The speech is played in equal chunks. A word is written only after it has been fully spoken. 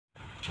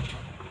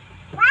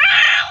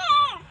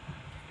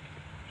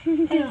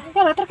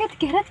Kalau truknya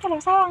digeret kalau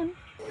sawangan.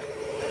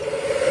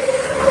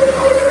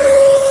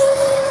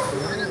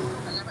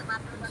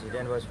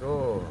 Insiden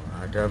bosku,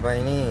 ada apa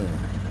ini?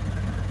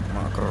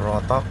 Mak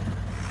kerotok.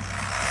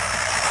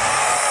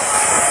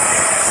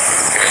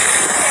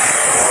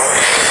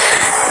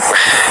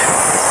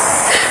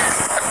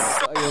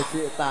 Ayo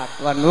sik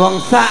takon wong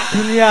sak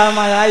dunia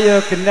maya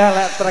ayo genah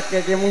lek truk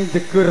iki mung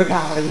jegur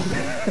kali.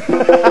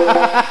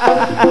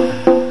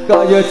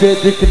 Kok yo sik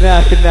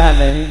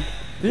digenah-genahne.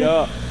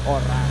 Yo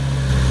ora.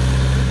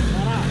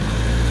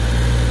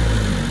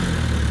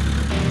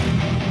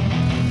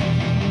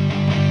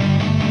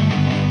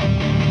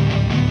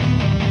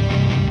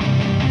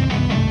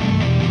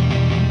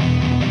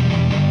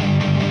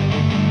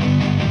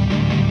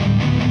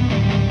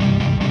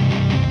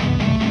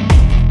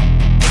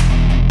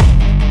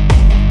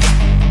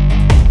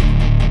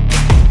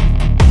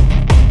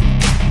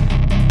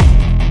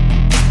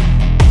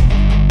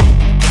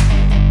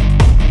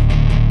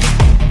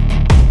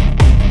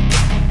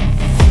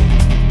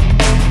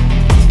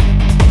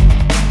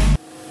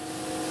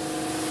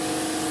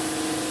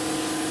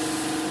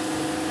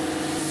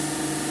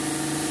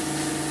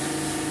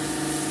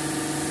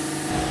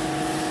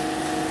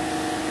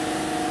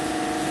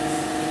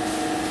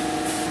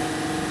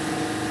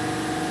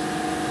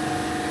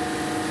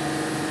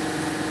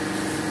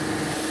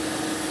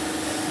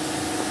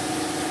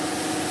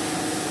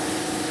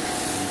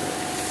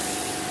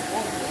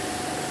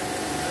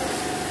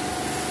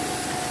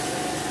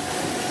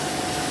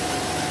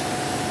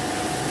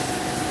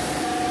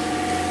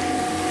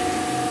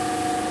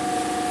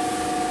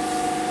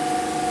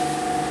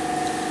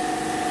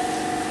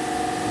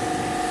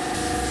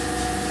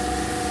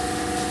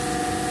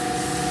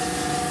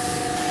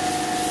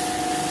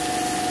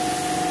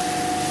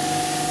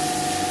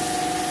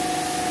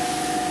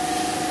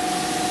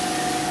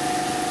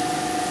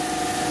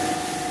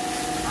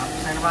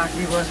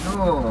 Pagi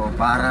bosku,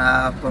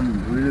 para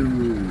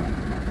pembulu,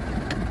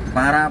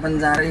 para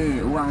pencari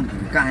uang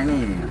berkah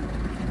ini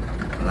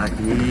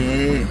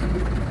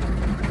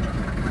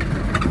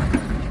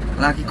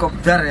lagi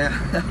kopdar ya.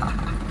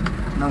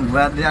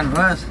 Nembatian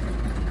bos,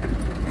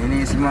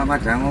 ini semua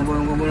pada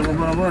ngumpul,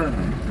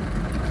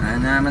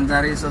 hanya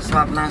mencari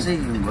sesuap nasi,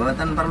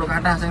 buatan perlu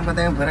kata yang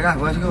penting berkah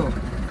bosku.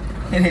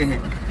 Ini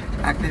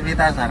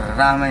aktivitas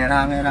rame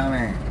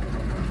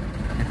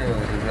itu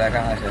di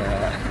belakang ada.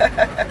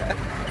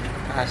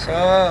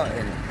 Masuk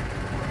ini.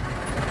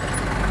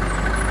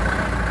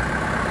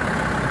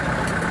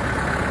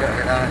 Yuk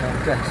kita langsung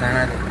ke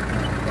sana tuh.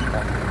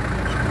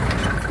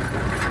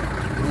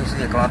 Ini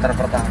sih kloter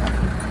pertama.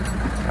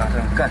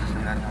 Langsung gas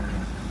sebenarnya.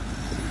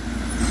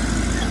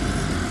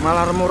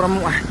 Malah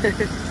remu-remu aja.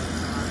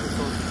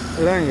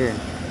 Lah ya.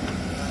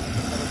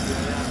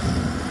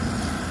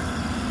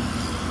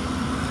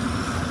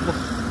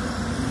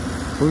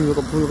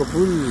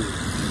 Kebul.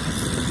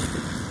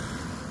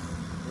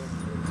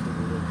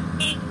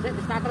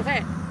 Starter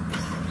saya.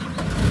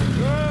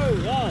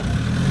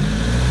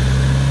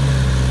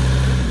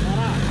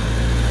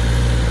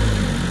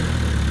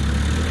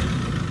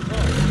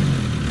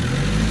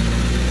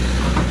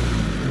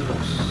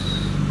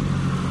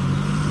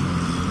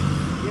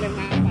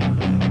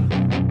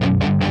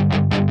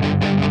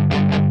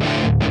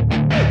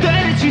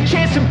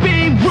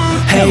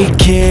 Hey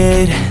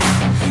kid,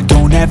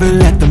 don't ever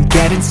let them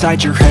get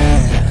inside your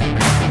head.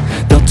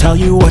 They'll tell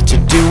you what to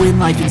do in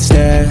life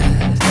instead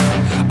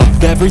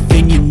of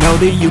everything you know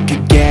that you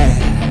could get.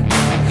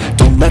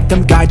 Don't let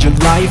them guide your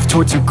life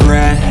towards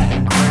regret.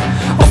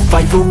 I'll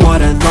fight for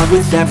what I love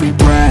with every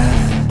breath.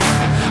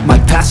 My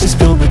past is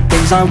filled with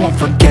things I won't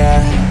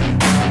forget.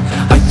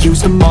 I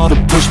use them all to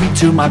push me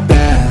to my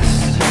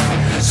best.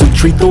 So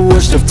treat the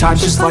worst of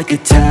times just like a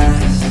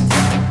test.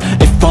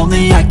 If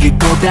only I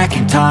could go back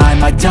in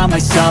time, I'd tell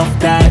myself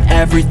that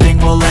everything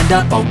will end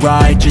up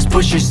alright. Just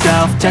push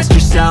yourself, test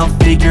yourself,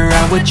 figure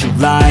out what you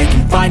like,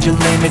 and find your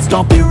limits,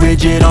 don't be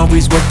rigid,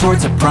 always work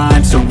towards a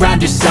prime.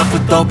 Surround yourself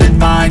with open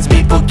minds,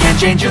 people can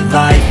change your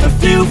life. A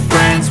few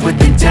friends with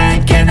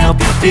intent can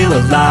help you feel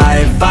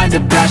alive. Find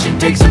a passion,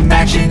 take some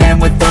action, and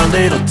with a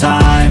little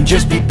time,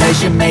 just be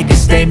patient, make a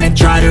statement,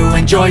 try to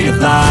enjoy your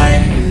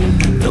life.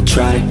 They'll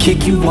try to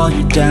kick you while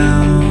you're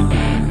down.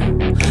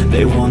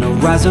 They wanna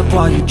rise up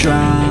while you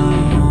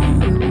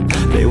drown.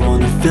 They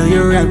wanna fill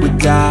your head with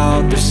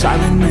doubt. They're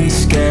silently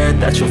scared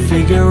that you'll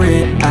figure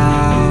it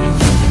out.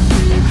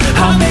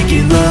 I'll make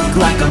it look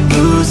like I'm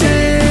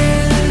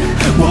losing,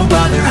 won't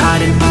bother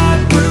hiding my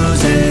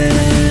bruises.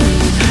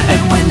 And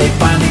when they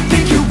finally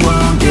think you're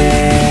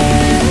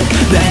wounded,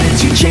 then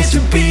it's your chance to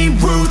be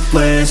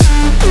ruthless.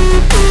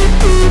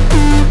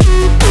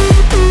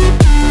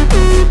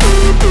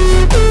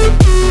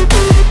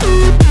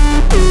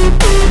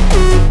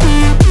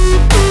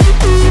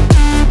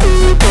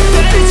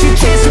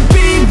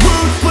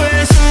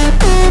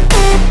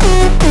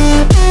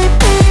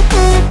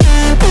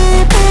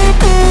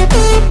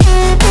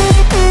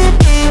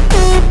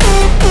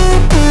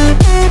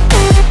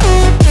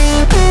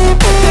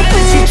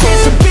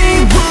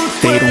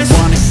 They don't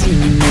wanna see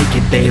me make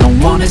it, they don't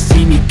wanna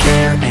see me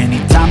care.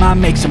 Anytime time I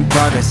make some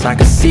progress, I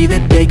can see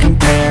that they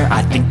compare.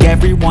 I think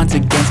everyone's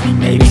against me,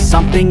 maybe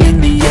something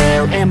in the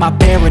air. Am I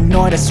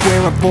paranoid? I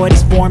swear a void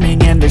is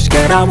forming and they're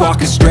scared. I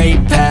walk a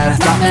straight path,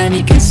 not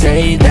many can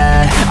say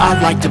that. I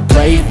like to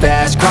play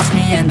fast, cross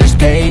me and there's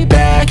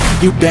payback.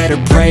 You better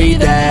pray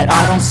that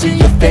I don't see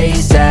your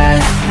face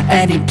at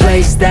any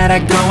place that I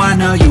go. I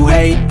know you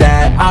hate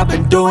that. I've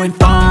been doing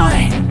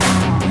fine,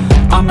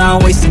 I'm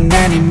not wasting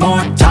any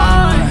more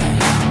time.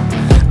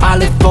 I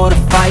live for the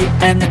fight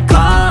and the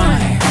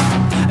climb,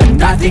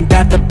 and I think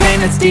that the pain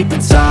that's deep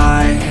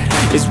inside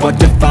is what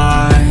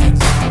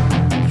defines.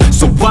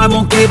 So I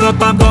won't give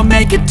up, I'm gonna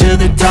make it to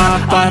the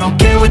top. I don't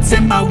care what's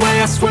in my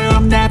way, I swear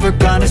I'm never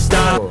gonna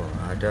stop. Oh,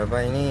 ada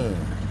apa ini?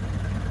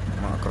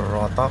 Mak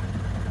kerotok.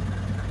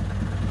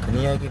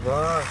 Gini ya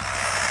bos.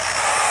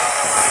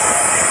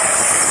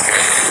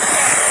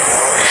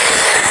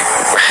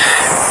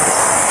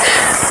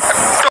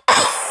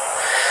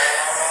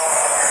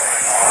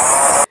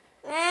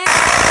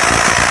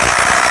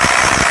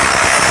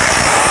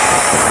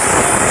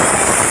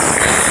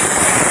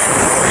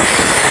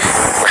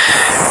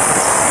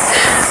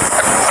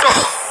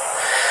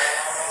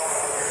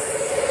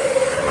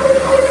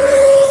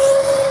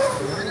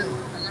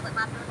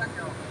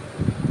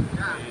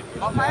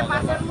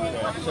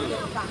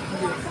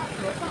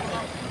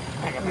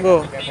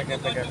 Nggo.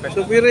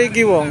 Supire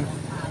iki wong.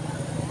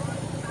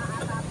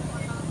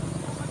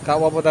 Gak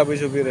apa-apa tapi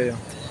supire ya.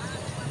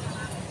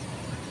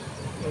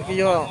 Iki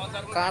yo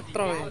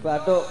katro ya.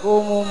 Batukku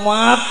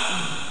mumet.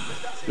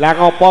 Lah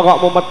ngopo kok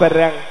mumet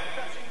bareng?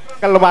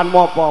 Keluhanmu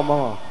apa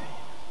mau?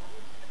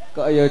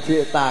 Kok ya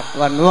cik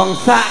takon wong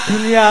sak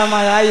dunia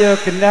maya ya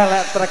genah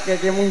lek truk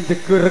iki mung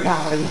jegur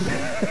kali.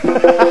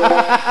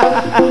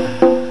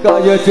 Kok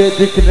ya cik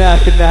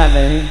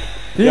digenah-genahne.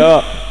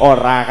 Yo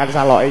ora kan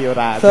saloke yo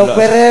ora.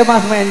 Sopire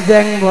Mas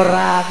Menjeng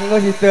ora,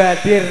 iku sido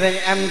hadir ning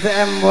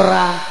MCM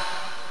ora.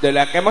 Lah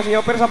lek Mas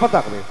nyopir sapa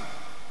tak kowe?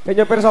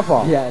 Nyopir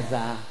sapa?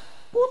 Biasa.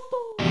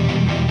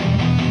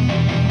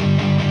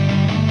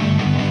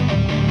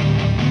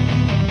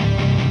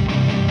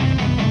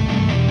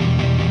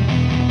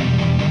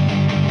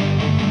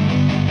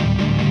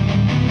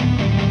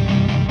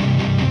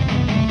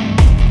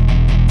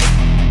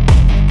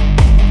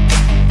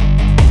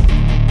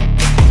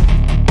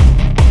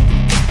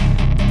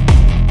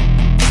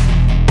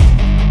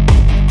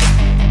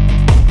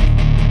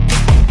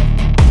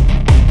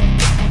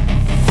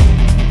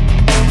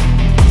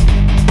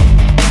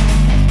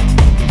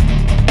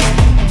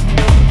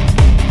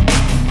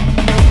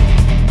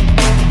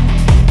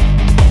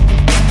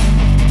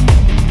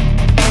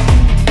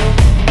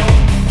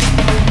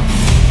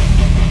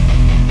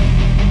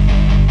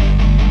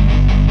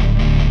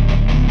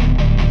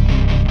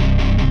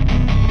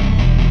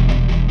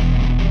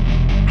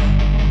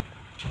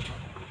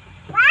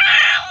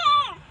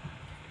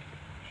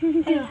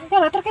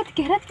 Kalau truknya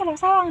digeret kalau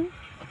sawangan.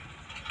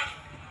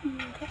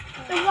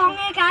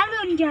 Wonge kalu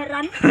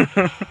njaran.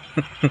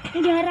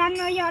 Njaran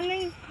kaya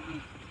ning.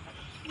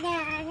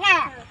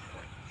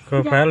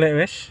 Go balik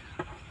wis.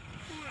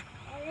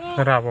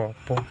 Ora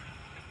apa-apa.